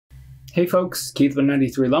Hey folks, Keith with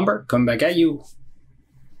 93 Lumber coming back at you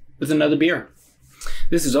with another beer.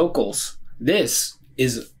 This is Okell's. This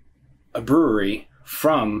is a brewery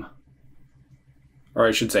from, or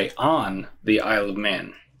I should say on, the Isle of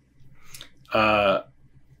Man.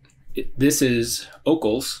 This is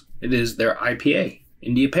Okell's. It is their IPA,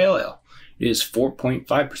 India Pale Ale. It is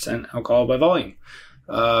 4.5% alcohol by volume.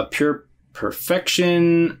 Pure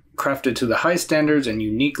perfection, crafted to the high standards and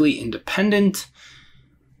uniquely independent.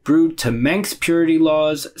 Brewed to Manx purity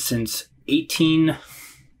laws since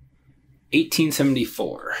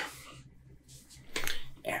 1874.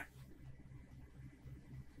 Yeah.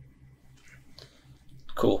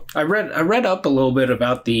 Cool. I read up a little bit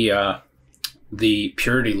about the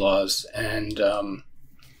purity laws, and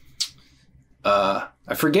I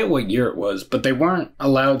forget what year it was, but they weren't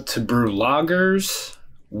allowed to brew lagers,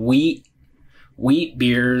 wheat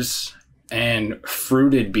beers, and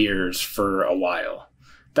fruited beers for a while.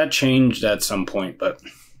 That changed at some point, but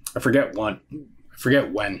I forget when.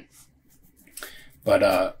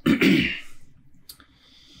 But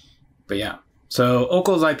but yeah. So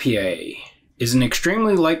Okell's IPA is an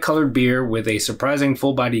extremely light-colored beer with a surprising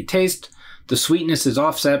full-bodied taste. The sweetness is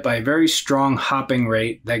offset by a very strong hopping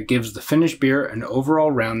rate that gives the finished beer an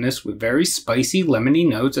overall roundness with very spicy, lemony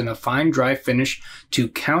notes and a fine, dry finish to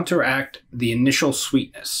counteract the initial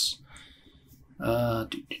sweetness.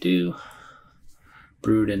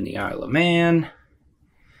 Brewed in the Isle of Man.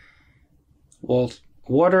 Well,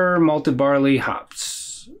 water, malted barley,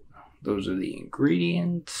 hops. Those are the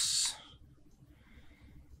ingredients.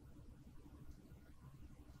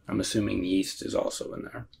 I'm assuming yeast is also in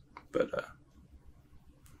there. But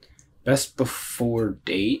best before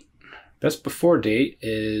date. Best before date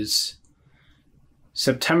is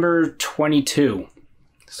September 22.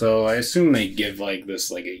 So I assume they give like this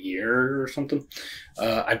like a year or something.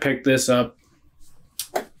 I picked this up.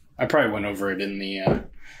 I probably went over it in the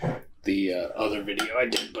other video I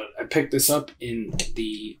did, but I picked this up in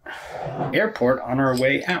the airport on our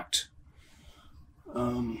way out.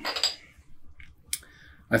 I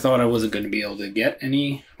thought I wasn't going to be able to get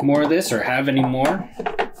any more of this or have any more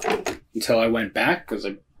until I went back, because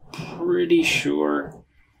I'm pretty sure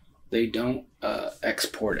they don't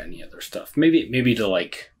export any other stuff. Maybe to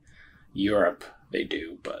like Europe they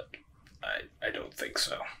do, but I don't think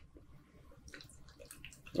so.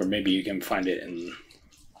 Or maybe you can find it in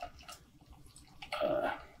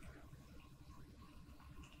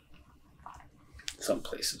some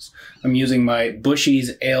places. I'm using my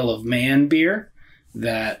Bushy's Ale of Man beer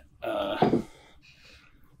that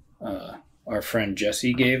our friend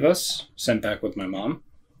Jessie gave us, sent back with my mom.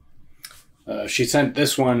 She sent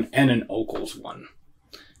this one and an Okell's one.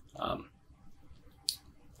 I'm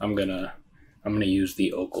gonna use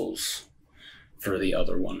the Okell's for the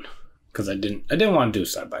other one, because I didn't want to do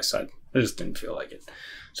side by side. I just didn't feel like it.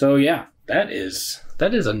 So yeah, that is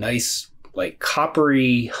a nice like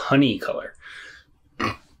coppery honey color.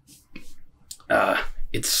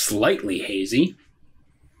 It's slightly hazy,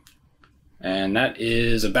 and that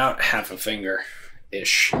is about half a finger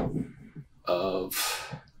ish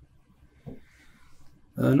of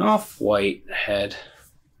an off-white head,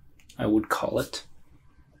 I would call it.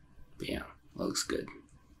 But yeah, looks good.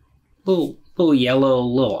 Little yellow,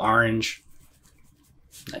 little orange.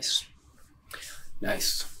 Nice.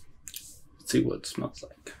 Let's see what it smells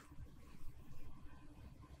like.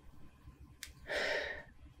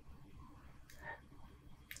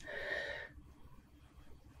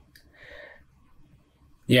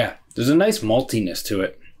 Yeah, there's a nice maltiness to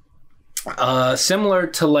it. Similar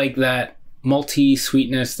to like that malty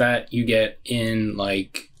sweetness that you get in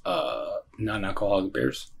like non-alcoholic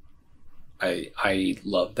beers. I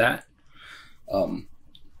love that.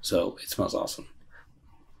 So it smells awesome.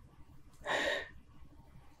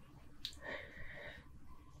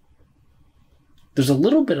 There's a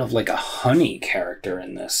little bit of like a honey character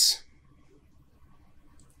in this.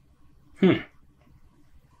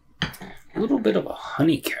 A little bit of a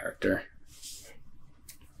honey character.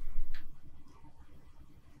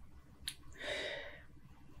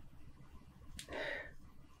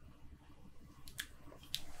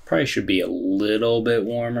 Probably should be a little bit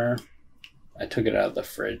warmer. I took it out of the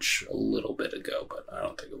fridge a little bit ago, but I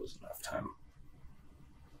don't think it was enough time.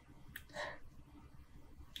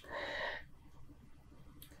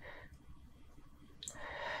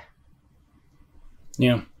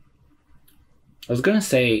 Yeah. I was gonna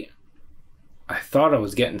say I thought I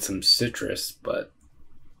was getting some citrus, but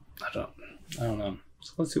I don't know.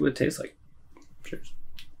 So let's see what it tastes like. Cheers.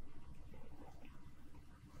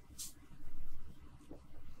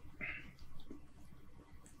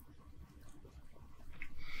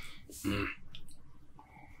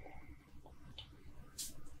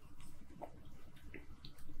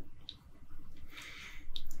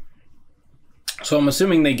 So I'm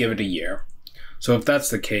assuming they give it a year. So if that's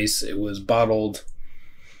the case, it was bottled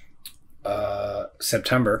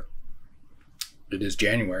September. It is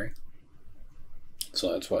January.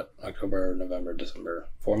 So that's what? October, November, December.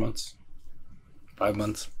 4 months? 5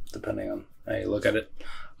 months, depending on how you look at it.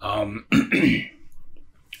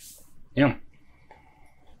 Yeah.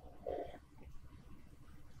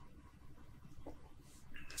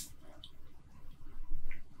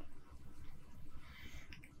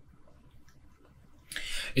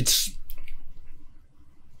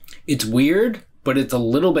 It's weird, but it's a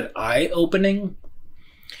little bit eye-opening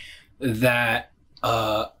that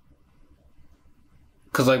because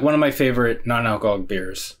like one of my favorite non-alcoholic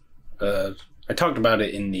beers, I talked about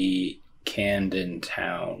it in the Camden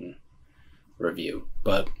Town review,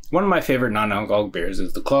 but one of my favorite non-alcoholic beers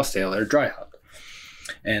is the Clostale Dry Hop.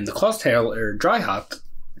 And the Clostale Dry Hop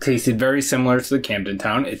tasted very similar to the Camden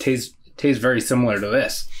Town. It tastes very similar to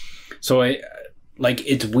this. So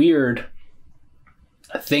it's weird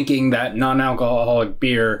thinking that non-alcoholic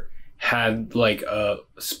beer had like a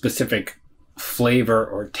specific flavor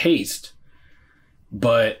or taste,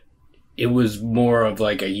 but it was more of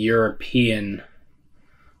like a European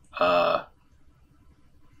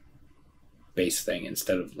based thing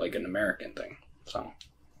instead of like an American thing. So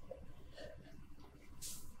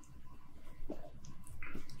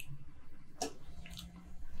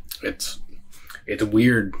it's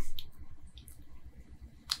weird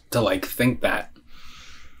to like think that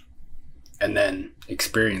and then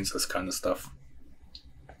experience this kind of stuff.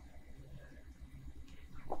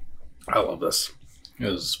 I love this. It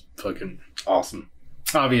was fucking awesome.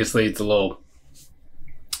 Obviously it's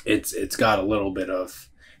got a little bit of,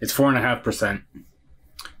 it's 4.5%,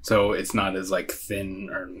 so it's not as like thin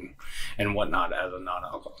and whatnot as a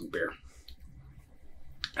non-alcoholic beer.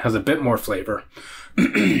 It has a bit more flavor.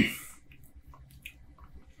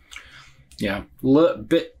 Yeah, a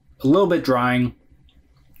little bit drying.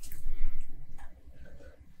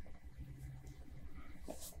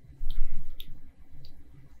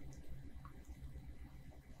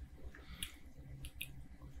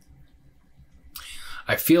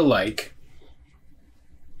 I feel like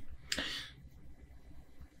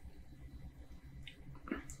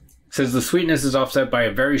says the sweetness is offset by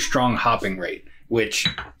a very strong hopping rate, which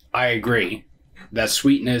I agree. That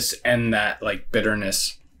sweetness and that like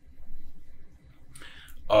bitterness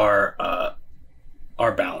are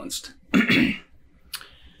balanced.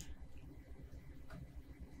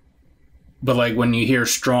 But like when you hear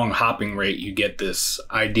strong hopping rate, you get this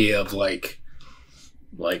idea of like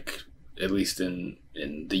at least in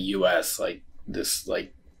the US, like this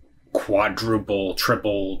like quadruple,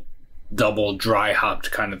 triple, double dry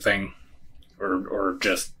hopped kind of thing, or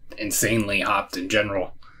just insanely hopped in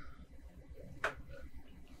general.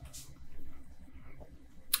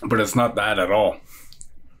 But it's not that at all.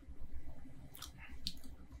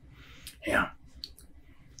 Yeah.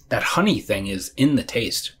 That honey thing is in the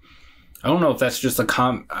taste. I don't know if that's just I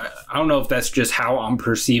don't know if that's just how I'm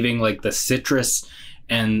perceiving like the citrus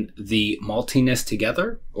and the maltiness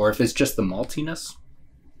together, or if it's just the maltiness.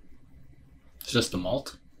 It's just the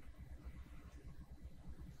malt.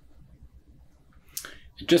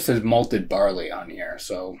 It just says malted barley on here,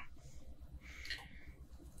 so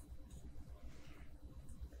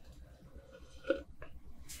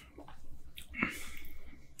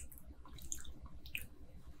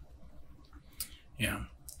yeah.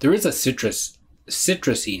 There is a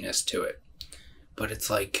citrusiness to it, but it's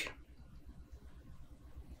like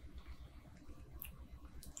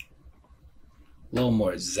a little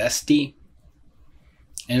more zesty,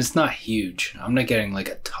 and it's not huge. I'm not getting like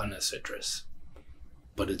a ton of citrus,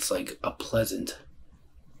 but it's like a pleasant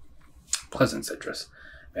citrus.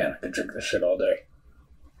 Man, I could drink this shit all day.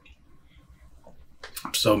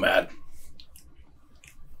 I'm so mad.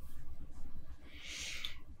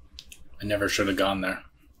 I never should have gone there.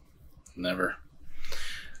 Never.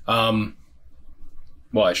 Well,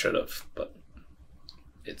 I should have, but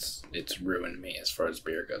it's ruined me as far as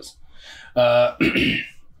beer goes.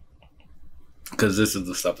 Because this is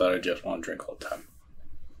the stuff that I just want to drink all the time.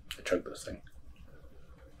 I chug this thing.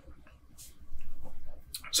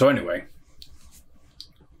 So anyway,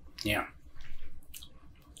 yeah.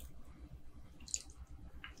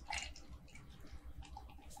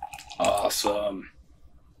 Awesome.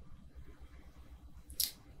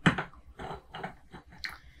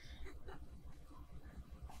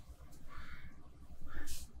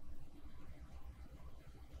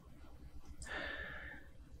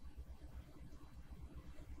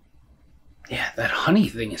 Yeah, that honey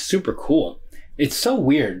thing is super cool. It's so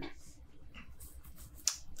weird.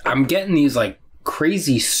 I'm getting these like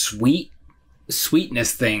crazy sweet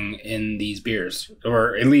sweetness thing in these beers,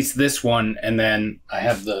 or at least this one. And then I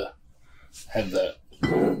have the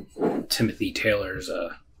Timothy Taylor's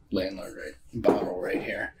landlord bottle right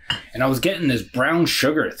here, and I was getting this brown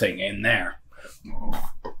sugar thing in there,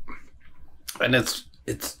 and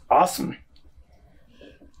it's awesome.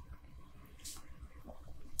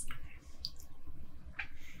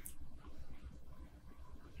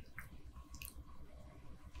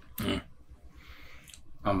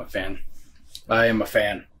 I'm a fan. I am a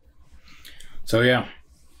fan. So yeah,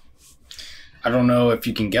 I don't know if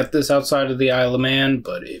you can get this outside of the Isle of Man,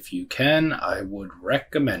 but if you can, I would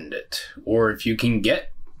recommend it. Or if you can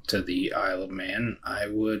get to the Isle of Man, I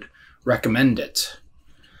would recommend it.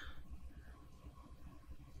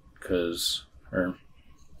 If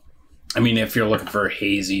you're looking for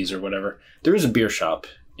hazies or whatever, there is a beer shop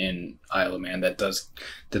in Isle of Man that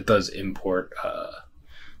does import,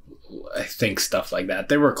 I think, stuff like that.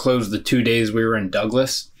 They were closed the 2 days we were in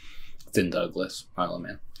Douglas. It's in Douglas, Isle of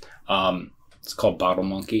Man. It's called Bottle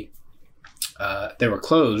Monkey. They were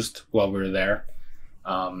closed while we were there.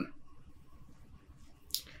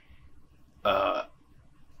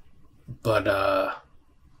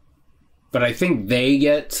 But I think they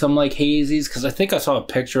get some like hazies, because I think I saw a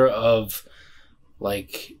picture of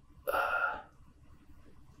like I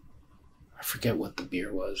forget what the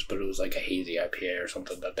beer was, but it was like a hazy IPA or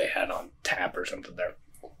something that they had on tap or something there.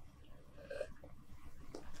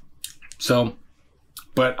 So,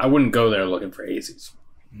 but I wouldn't go there looking for hazies.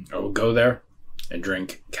 I would go there and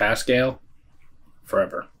drink cask ale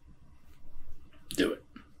forever. Do it.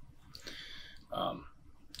 I'm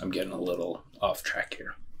getting a little off track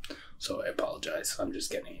here, so I apologize. I'm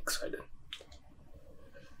just getting excited.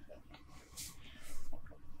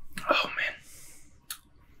 Oh man,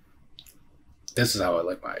 this is how I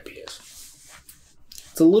like my IPAs.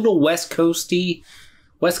 It's a little West Coast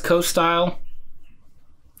style,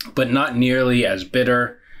 but not nearly as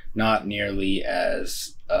bitter, not nearly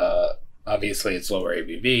as obviously it's lower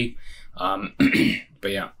ABV,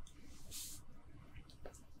 but yeah.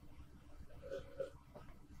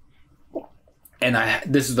 And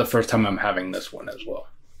this is the first time I'm having this one as well.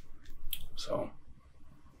 So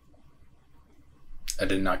I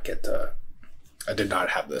did not have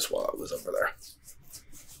this while I was over there.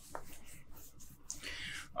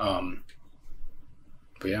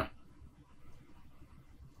 But yeah.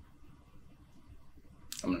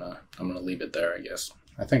 I'm gonna leave it there, I guess.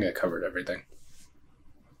 I think I covered everything.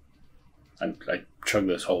 I chugged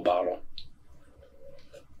this whole bottle.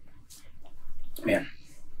 Man,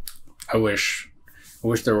 I wish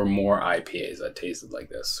there were more IPAs that tasted like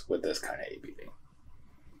this with this kind of ABV.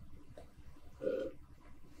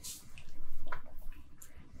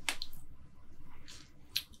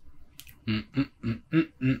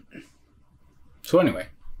 So anyway,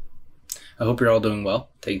 I hope you're all doing well,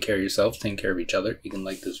 taking care of yourselves, taking care of each other. You can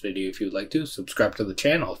like this video if you'd like to. Subscribe to the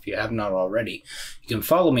channel if you have not already. You can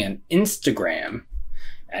follow me on Instagram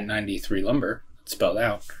at 93lumber, spelled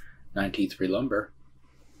out, 93lumber.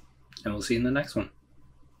 And we'll see you in the next one.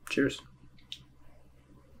 Cheers.